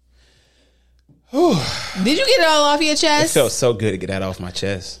 Did you get it all off your chest? It felt so good to get that off my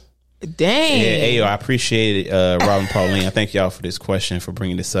chest. Dang. Yeah, I appreciate it, Rob and Pauline. I thank y'all for this question, for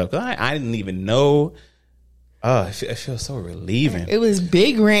bringing this up. I didn't even know. It feels so relieving. It was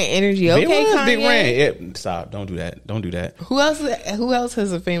big rant energy. Okay, it was Kanye. Big rant. Stop. Don't do that. Who else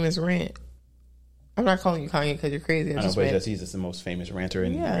has a famous rant? I'm not calling you Kanye because you're crazy. I know, but he's just the most famous ranter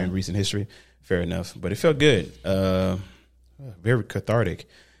in recent history. Fair enough. But it felt good. Very cathartic.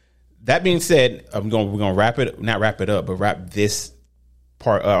 That being said, we're gonna wrap this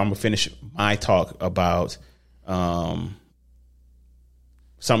part. I'm gonna finish my talk about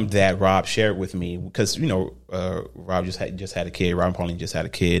something that Rob shared with me, because Rob just had a kid. Rob and Pauline just had a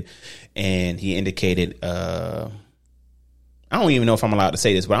kid, and he indicated, I don't even know if I'm allowed to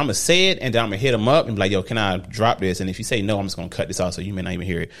say this, but I'm gonna say it, and then I'm gonna hit him up and be like, yo, can I drop this? And if you say no, I'm just gonna cut this out, so you may not even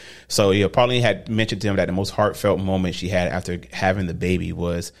hear it. So Pauline had mentioned to him that the most heartfelt moment she had after having the baby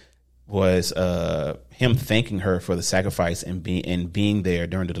was him thanking her for the sacrifice and being there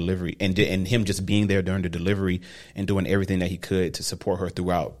during the delivery, and him just being there during the delivery and doing everything that he could to support her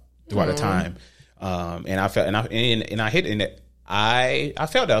throughout the time. And I felt, and I hit, and I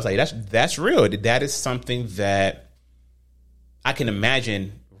felt that I was like, that's real. That is something that I can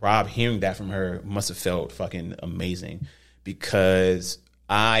imagine. Rob hearing that from her must have felt fucking amazing, because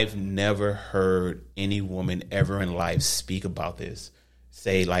I've never heard any woman ever in life speak about this,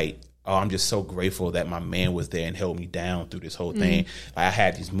 say like, oh, I'm just so grateful that my man was there and held me down through this whole thing. Like, I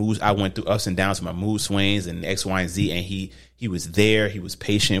had these moods. I went through ups and downs with my mood swings and X, Y, and Z. And he was there. He was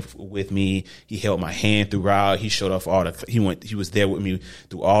patient with me. He held my hand throughout. He showed off he was there with me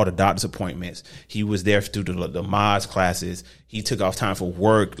through all the doctor's appointments. He was there through the Moz classes. He took off time for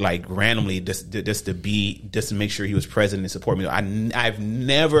work, like randomly, just to make sure he was present and support me. I've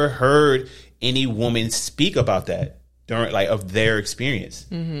never heard any woman speak about that during, like, of their experience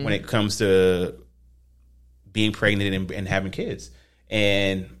when it comes to being pregnant and having kids.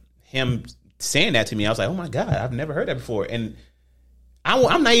 And him saying that to me, I was like, oh my God, I've never heard that before. And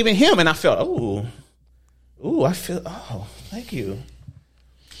I'm not even him. And I felt, thank you.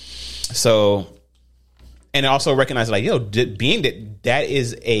 So, and also recognize, like, being that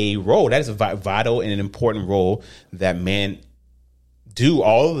is a role, that is a vital and an important role that men do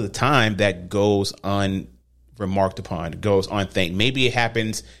all of the time that goes unremarked upon, goes unthanked. Maybe it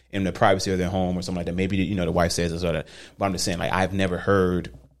happens in the privacy of their home or something like that. Maybe, the wife says this or that. But I'm just saying, like, I've never heard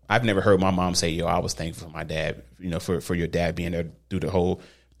my mom say, I was thankful for my dad, for your dad being there through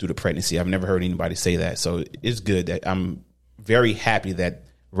the pregnancy. I've never heard anybody say that. So it's good that I'm very happy that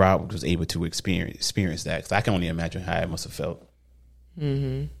Rob was able to experience that, because I can only imagine how it must have felt.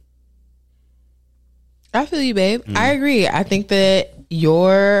 Mm-hmm. I feel you, babe. Mm-hmm. I agree. I think that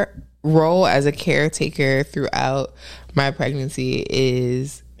your role as a caretaker throughout my pregnancy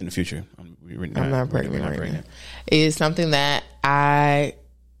is, in the future, I'm not pregnant right now, is something that I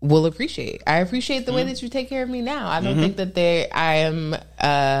will appreciate. I appreciate the way that you take care of me now. I don't think that I am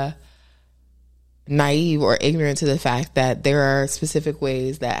naive or ignorant to the fact that there are specific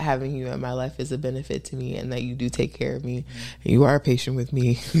ways that having you in my life is a benefit to me, and that you do take care of me, and you are patient with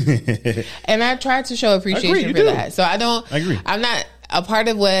me. And I try to show appreciation for that. So I agree. I'm not a part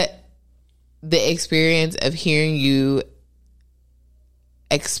of what the experience of hearing you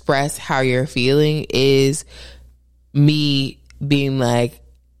express how you're feeling is me being like,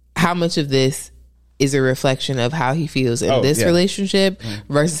 how much of this is a reflection of how he feels in this relationship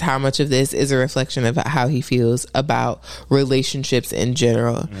versus how much of this is a reflection of how he feels about relationships in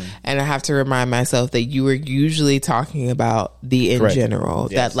general. And I have to remind myself that you were usually talking about the in general,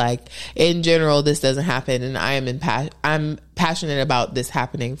 that like in general, this doesn't happen. And I'm passionate about this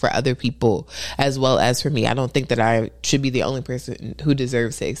happening for other people as well as for me. I don't think that I should be the only person who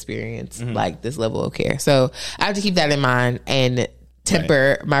deserves to experience like this level of care. So I have to keep that in mind and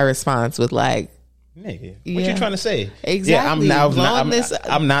temper my response with like, nigga, what you trying to say? Exactly. Yeah,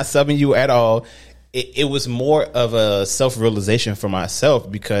 I'm not subbing you at all. It was more of a self-realization for myself,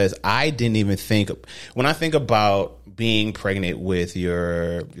 because I didn't even think, when I think about being pregnant with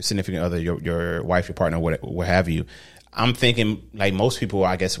your significant other, your wife, your partner, what have you, I'm thinking like most people,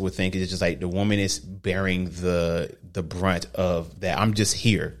 I guess, would think it's just like the woman is bearing the brunt of that. I'm just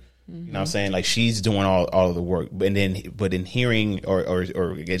here. You know what I'm saying? Like, she's doing all of the work. But in hearing or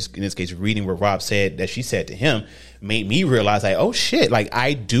in this case, reading what Rob said, that she said to him, made me realize like, oh shit, like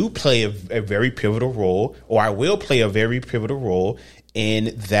I do play a very pivotal role, or I will play a very pivotal role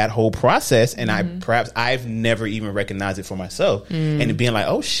in that whole process. And I've never even recognized it for myself. And being like,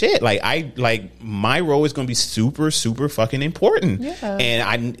 oh shit, like my role is going to be super, super fucking important. Yeah.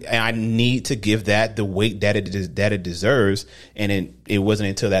 And I need to give that the weight that it deserves. And it wasn't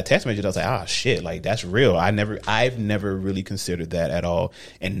until that text message I was like, ah, shit, like that's real. I've never really considered that at all.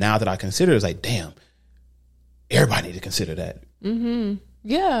 And now that I consider it, it's like, damn, everybody need to consider that.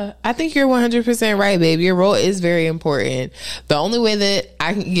 Yeah, I think you're 100% right, babe. Your role is very important. The only way that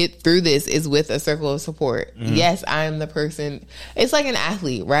I can get through this is with a circle of support. Yes, I am the person. It's like an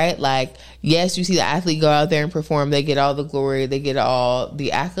athlete, right? Like, yes, you see the athlete go out there and perform. They get all the glory. They get all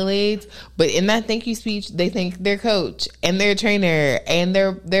the accolades. But in that thank you speech, they thank their coach and their trainer and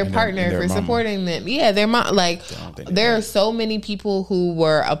their partner for mama. Supporting them. Yeah, their mom. Like, there are so many people who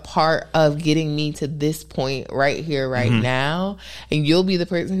were a part of getting me to this point right here, right now. And you'll be the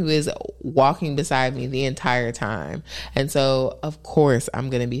person who is walking beside me the entire time. And so, of course, I'm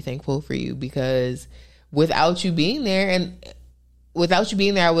going to be thankful for you, because without you being there,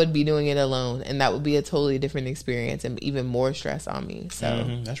 I would be doing it alone, and that would be a totally different experience and even more stress on me.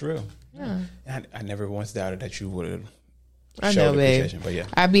 So that's real. Yeah, I never once doubted that you would have. I know, babe. But yeah,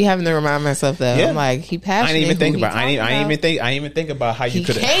 I'd be having to remind myself that I'm like, he passionate. I didn't even think about how you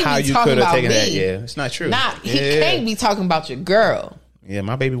could have taken that. Yeah, it's not true. He can't be talking about your girl. Yeah,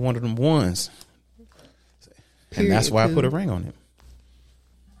 my baby one of them ones. And that's why I put a ring on it.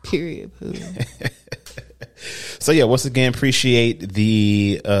 Period. So yeah, once again, appreciate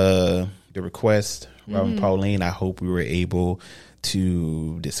the request, Rob and Pauline. I hope we were able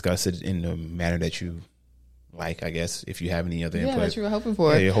to discuss it in the manner that you like. I guess if you have any other input, that you were hoping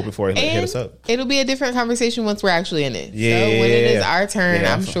for. Yeah, you're hoping for it. Hit us up. It'll be a different conversation once we're actually in it. Yeah, so when it is our turn,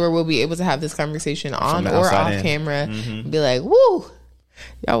 I'm sure we'll be able to have this conversation on or off camera. And be like, woo,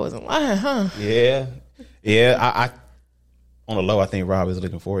 y'all wasn't lying, huh? Yeah. I on the low, I think Rob is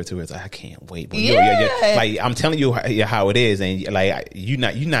looking forward to it. It's like, I can't wait. But like, I'm telling you how it is, and like you're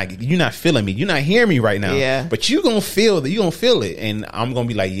not feeling me. You're not hearing me right now. Yeah. But you gonna feel it, and I'm gonna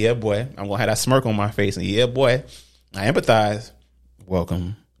be like, yeah, boy. I'm gonna have that smirk on my face, and yeah, boy, I empathize.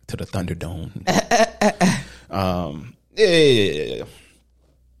 Welcome to the Thunderdome. Yeah.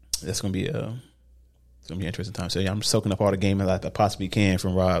 That's gonna be it's gonna be an interesting time. So yeah, I'm soaking up all the gaming that I possibly can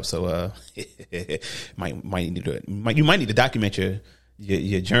from Rob. So you might need to document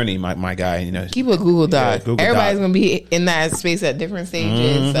your journey, my guy. You know, keep a Google Doc. Everybody's gonna be in that space at different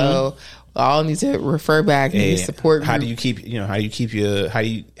stages. So all need to refer back and support. How do you keep your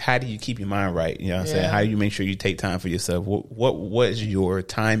mind right? You know what I'm saying? How do you make sure you take time for yourself? What is your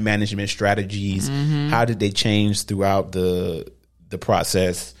time management strategies? How did they change throughout the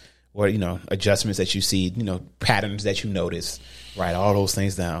process? Or, adjustments that you see, patterns that you notice, write all those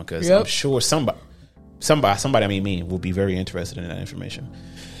things down, because I'm sure somebody, I mean me, will be very interested in that information.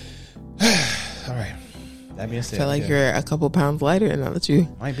 All right. That being said, I feel like you're a couple pounds lighter now that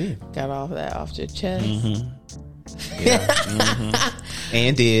you might be got all that off your chest. Yeah.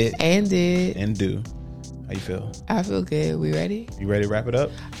 And did. And do. How you feel? I feel good. We ready? You ready to wrap it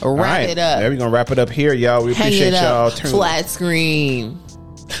up? Wrap it up. There, we're going to wrap it up here, y'all. We appreciate y'all. Flat screen.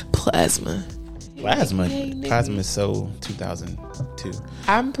 Plasma is so 2002.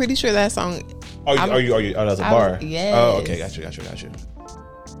 I'm pretty sure that song Oh, that's a bar. Yes. Oh, okay, got you.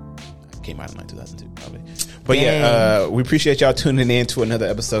 Came out in like 2002, probably. But yeah, we appreciate y'all tuning in to another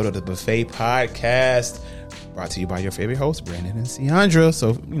episode of the Buffet Podcast, brought to you by your favorite hosts, Brandon and Ciandra.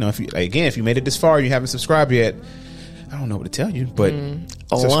 So, if you made it this far and you haven't subscribed yet, I don't know what to tell you, but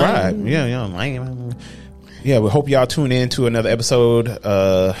subscribe. Yeah, we hope y'all tune in to another episode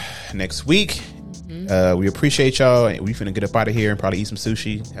next week. We appreciate y'all. We finna get up out of here and probably eat some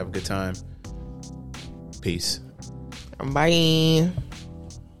sushi, have a good time. Peace. Bye.